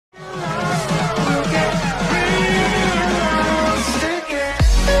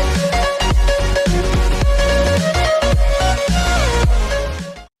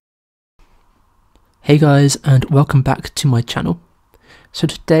Hey guys, and welcome back to my channel. So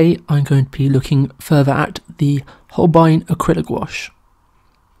today I'm going to be looking further at the Holbein Acryla Gouache.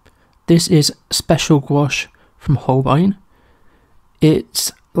 This is special gouache from Holbein.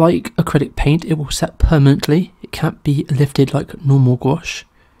 It's like acrylic paint, it will set permanently, it can't be lifted like normal gouache.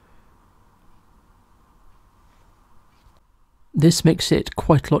 This makes it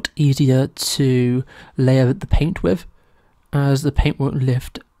quite a lot easier to layer the paint with, as the paint won't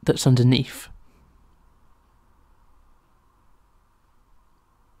lift that's underneath.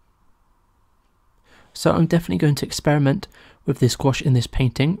 So I'm definitely going to experiment with this gouache in this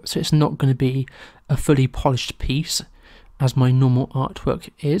painting, so it's not going to be a fully polished piece as my normal artwork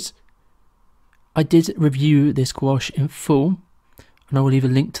is. I did review this gouache in full, and I will leave a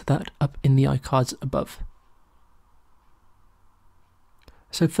link to that up in the iCards above.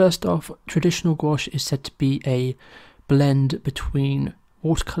 So first off, traditional gouache is said to be a blend between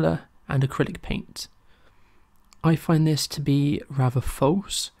watercolour and acrylic paint. I find this to be rather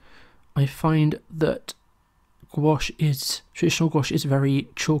false. I find that traditional gouache is very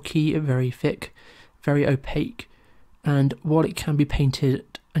chalky, very thick, very opaque, and while it can be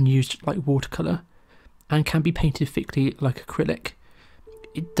painted and used like watercolour, and can be painted thickly like acrylic,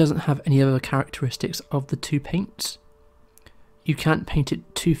 it doesn't have any other characteristics of the two paints. You can't paint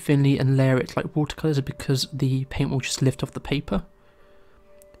it too thinly and layer it like watercolours because the paint will just lift off the paper,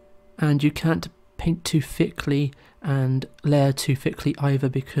 and you can't paint too thickly and layer too thickly either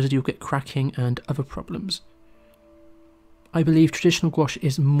because you'll get cracking and other problems. I believe traditional gouache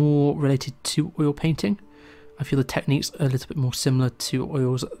is more related to oil painting. I feel the techniques are a little bit more similar to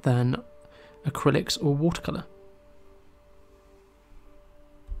oils than acrylics or watercolour.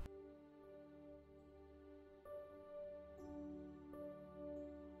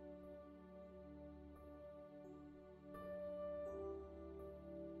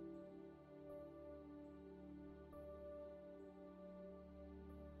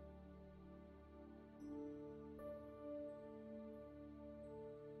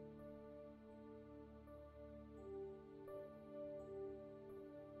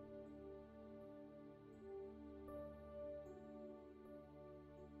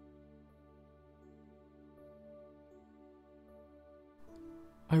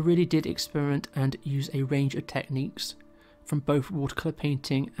 I really did experiment and use a range of techniques from both watercolour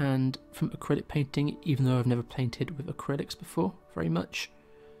painting and from acrylic painting, even though I've never painted with acrylics before very much.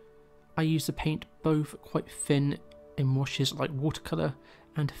 I used the paint both quite thin in washes like watercolour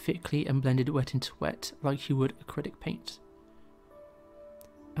and thickly and blended wet into wet like you would acrylic paint.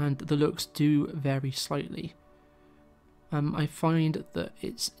 And the looks do vary slightly. I find that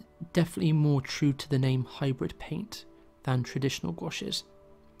it's definitely more true to the name hybrid paint than traditional gouaches.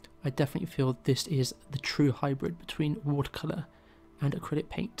 I definitely feel this is the true hybrid between watercolour and acrylic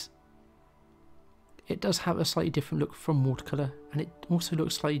paint. It does have a slightly different look from watercolour, and it also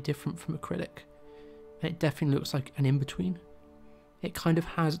looks slightly different from acrylic, and it definitely looks like an in-between. It kind of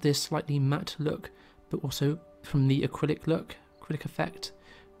has this slightly matte look, but also from the acrylic effect,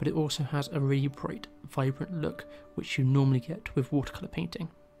 but it also has a really bright, vibrant look which you normally get with watercolour painting.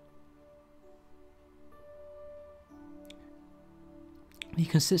 The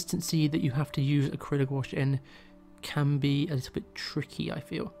consistency that you have to use acrylic gouache in can be a little bit tricky, I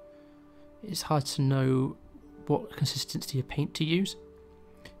feel. It's hard to know what consistency of paint to use.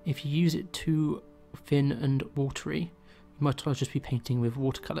 If you use it too thin and watery, you might as well just be painting with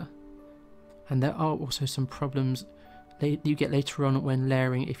watercolour. And there are also some problems that you get later on when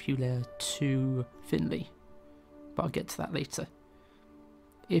layering if you layer too thinly, but I'll get to that later.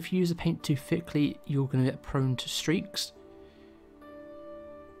 If you use the paint too thickly, you're going to get prone to streaks,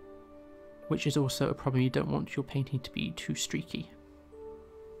 which is also a problem. You don't want your painting to be too streaky.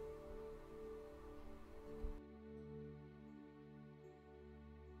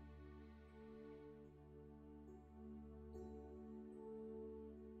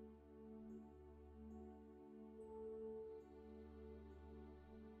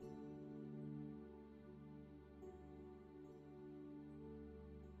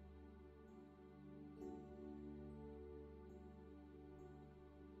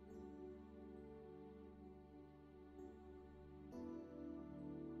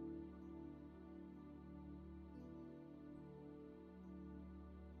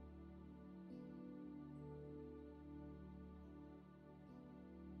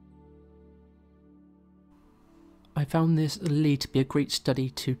 I found this lead to be a great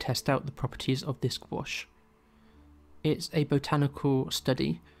study to test out the properties of this gouache. It's a botanical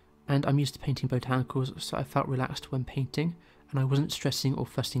study, and I'm used to painting botanicals, so I felt relaxed when painting, and I wasn't stressing or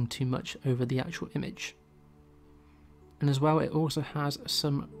fussing too much over the actual image. And as well, it also has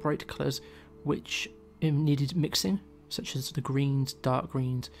some bright colours which needed mixing, such as the greens, dark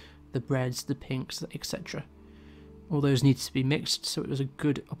greens, the reds, the pinks, etc. All those needed to be mixed, so it was a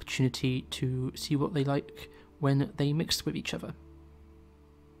good opportunity to see what they like when they mixed with each other.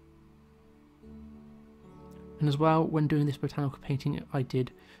 And as well, when doing this botanical painting, I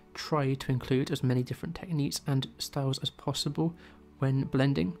did try to include as many different techniques and styles as possible when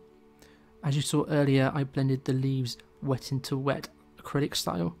blending. As you saw earlier, I blended the leaves wet into wet acrylic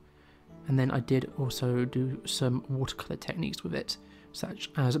style, and then I did also do some watercolour techniques with it, such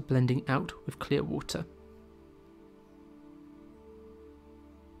as blending out with clear water.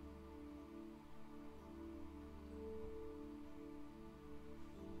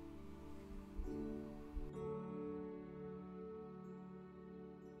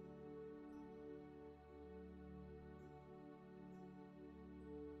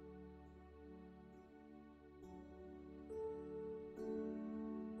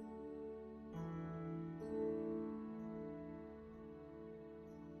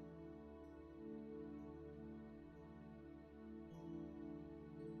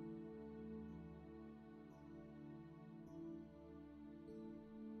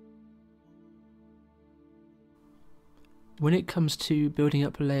 When it comes to building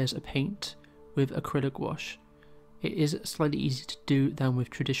up layers of paint with acrylic gouache, it is slightly easier to do than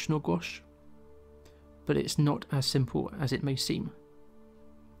with traditional gouache, but it's not as simple as it may seem.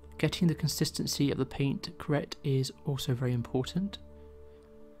 Getting the consistency of the paint correct is also very important.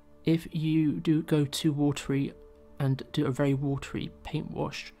 If you do go too watery and do a very watery paint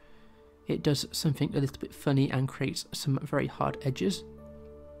wash, it does something a little bit funny and creates some very hard edges.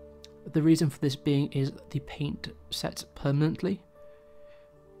 The reason for this being is the paint sets permanently,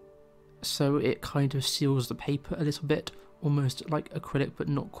 so it kind of seals the paper a little bit, almost like acrylic but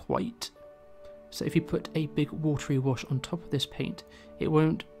not quite. So if you put a big watery wash on top of this paint, it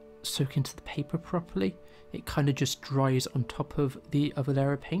won't soak into the paper properly, it kind of just dries on top of the other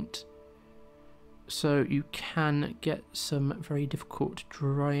layer of paint. So you can get some very difficult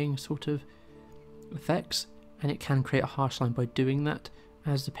drying sort of effects, and it can create a harsh line by doing that,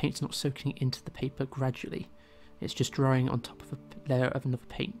 as the paint's not soaking into the paper gradually, it's just drying on top of a layer of another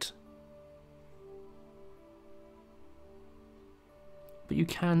paint. But you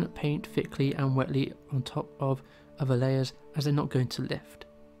can paint thickly and wetly on top of other layers, as they're not going to lift.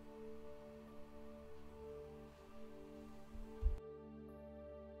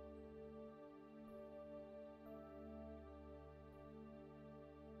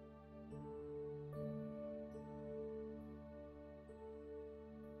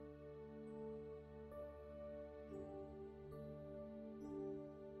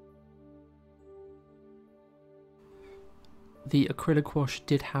 The acrylic gouache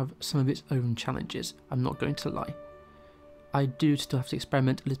did have some of its own challenges, I'm not going to lie. I do still have to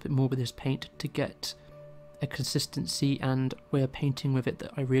experiment a little bit more with this paint to get a consistency and way of painting with it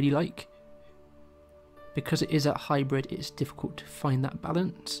that I really like. Because it is a hybrid, it's difficult to find that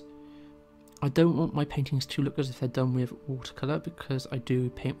balance. I don't want my paintings to look as if they're done with watercolour, because I do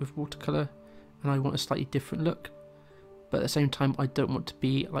paint with watercolour and I want a slightly different look. But at the same time, I don't want to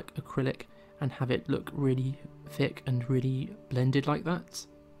be like acrylic and have it look really thick and really blended like that.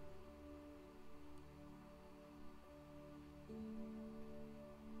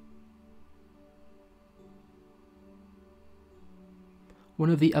 One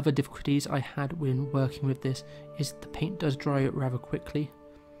of the other difficulties I had when working with this is the paint does dry rather quickly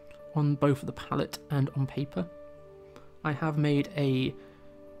on both the palette and on paper. I have made a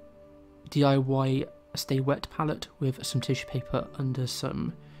DIY stay wet palette with some tissue paper under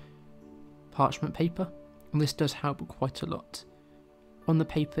some parchment paper, and this does help quite a lot. On the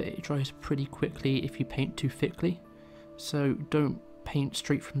paper it dries pretty quickly if you paint too thickly, so don't paint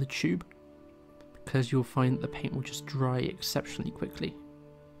straight from the tube, because you'll find that the paint will just dry exceptionally quickly.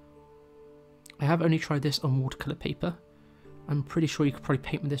 I have only tried this on watercolour paper. I'm pretty sure you could probably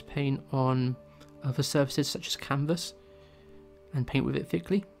paint with this paint on other surfaces such as canvas and paint with it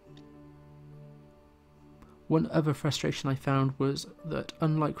thickly. One other frustration I found was that,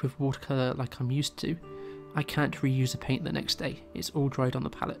 unlike with watercolour like I'm used to, I can't reuse the paint the next day, it's all dried on the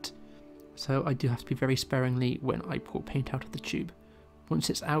palette. So I do have to be very sparingly when I pour paint out of the tube. Once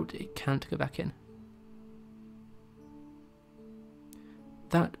it's out, it can't go back in.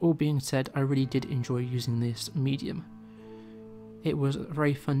 That all being said, I really did enjoy using this medium. It was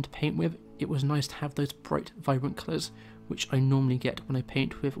very fun to paint with. It was nice to have those bright, vibrant colours, which I normally get when I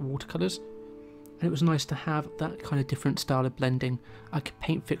paint with watercolours. And it was nice to have that kind of different style of blending. I could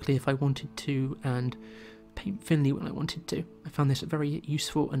paint thickly if I wanted to, and paint thinly when I wanted to. I found this very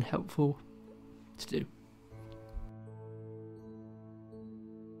useful and helpful to do.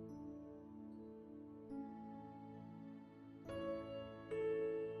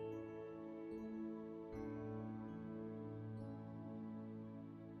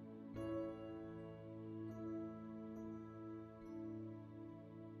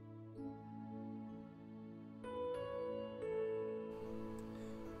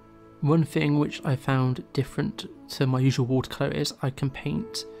 One thing which I found different to my usual watercolour is I can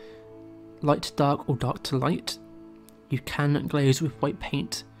paint light to dark or dark to light. You can glaze with white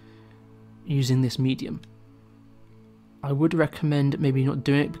paint using this medium. I would recommend maybe not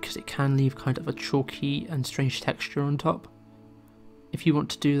doing it because it can leave kind of a chalky and strange texture on top. If you want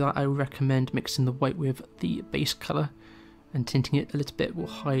to do that, I would recommend mixing the white with the base colour, and tinting it a little bit will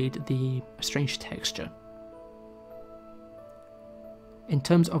hide the strange texture. In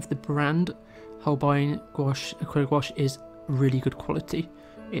terms of the brand, Holbein Acryla Gouache is really good quality.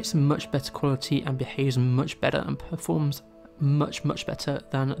 It's much better quality and behaves much better and performs much better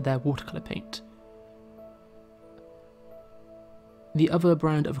than their watercolour paint. The other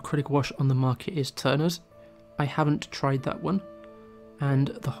brand of acrylic gouache on the market is Turner's. I haven't tried that one, and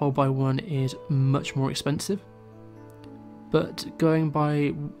the Holbein one is much more expensive. But going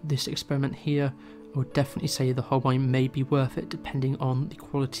by this experiment here, I would definitely say the Holbein may be worth it depending on the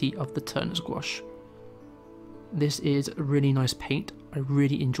quality of the Turner's gouache. This is a really nice paint, I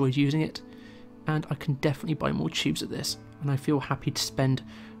really enjoyed using it, and I can definitely buy more tubes of this, and I feel happy to spend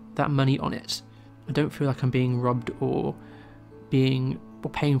that money on it. I don't feel like I'm being robbed or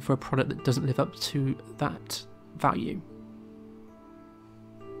paying for a product that doesn't live up to that value.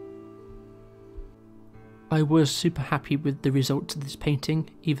 I was super happy with the result of this painting,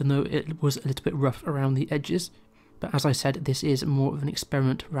 even though it was a little bit rough around the edges, but as I said, this is more of an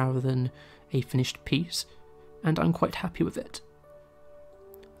experiment rather than a finished piece, and I'm quite happy with it.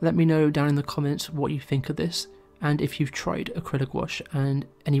 Let me know down in the comments what you think of this, and if you've tried acrylic gouache and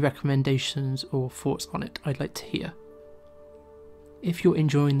any recommendations or thoughts on it, I'd like to hear. If you're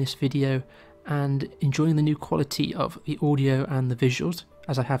enjoying this video and enjoying the new quality of the audio and the visuals,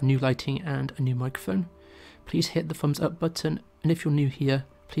 as I have new lighting and a new microphone, please hit the thumbs up button, and if you're new here,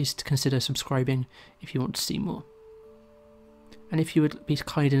 please consider subscribing if you want to see more. And if you would be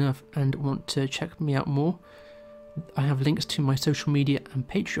kind enough and want to check me out more, I have links to my social media and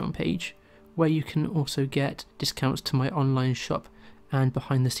Patreon page, where you can also get discounts to my online shop and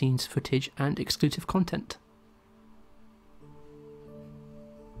behind the scenes footage and exclusive content.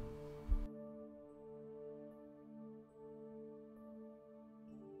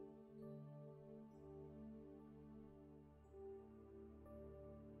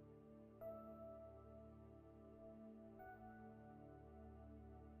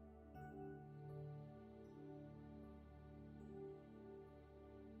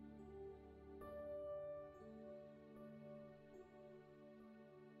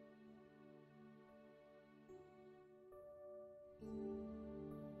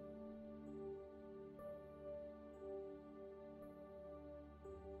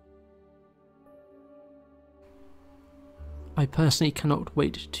 I personally cannot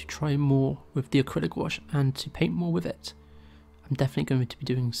wait to try more with the acrylic gouache and to paint more with it. I'm definitely going to be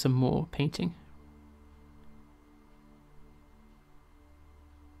doing some more painting.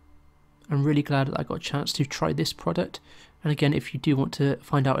 I'm really glad that I got a chance to try this product, and again, if you do want to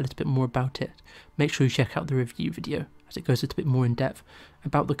find out a little bit more about it, make sure you check out the review video, as it goes a little bit more in depth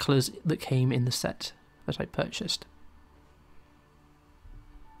about the colours that came in the set that I purchased.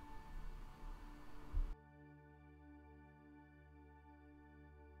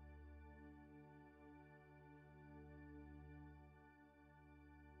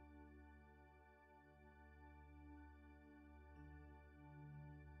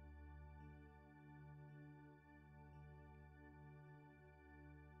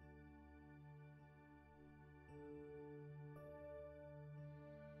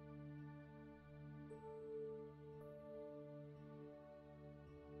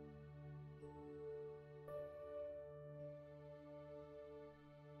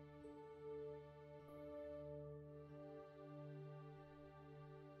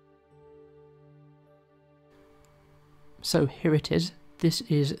 So here it is. This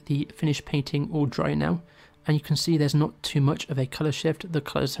is the finished painting all dry now, and you can see there's not too much of a colour shift. The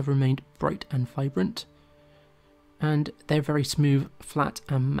colours have remained bright and vibrant, and they're very smooth, flat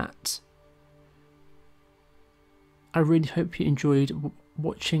and matte. I really hope you enjoyed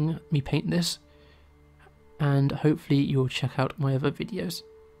watching me paint this, and hopefully you'll check out my other videos.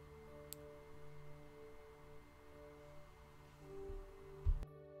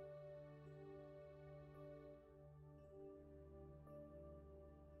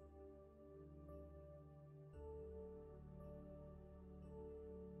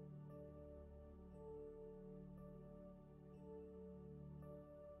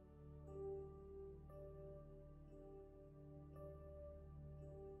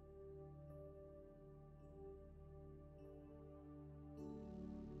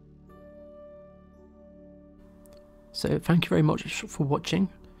 So thank you very much for watching.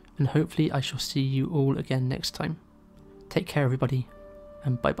 and hopefully I shall see you all again next time. Take care everybody,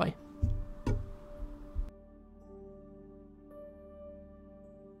 and bye bye.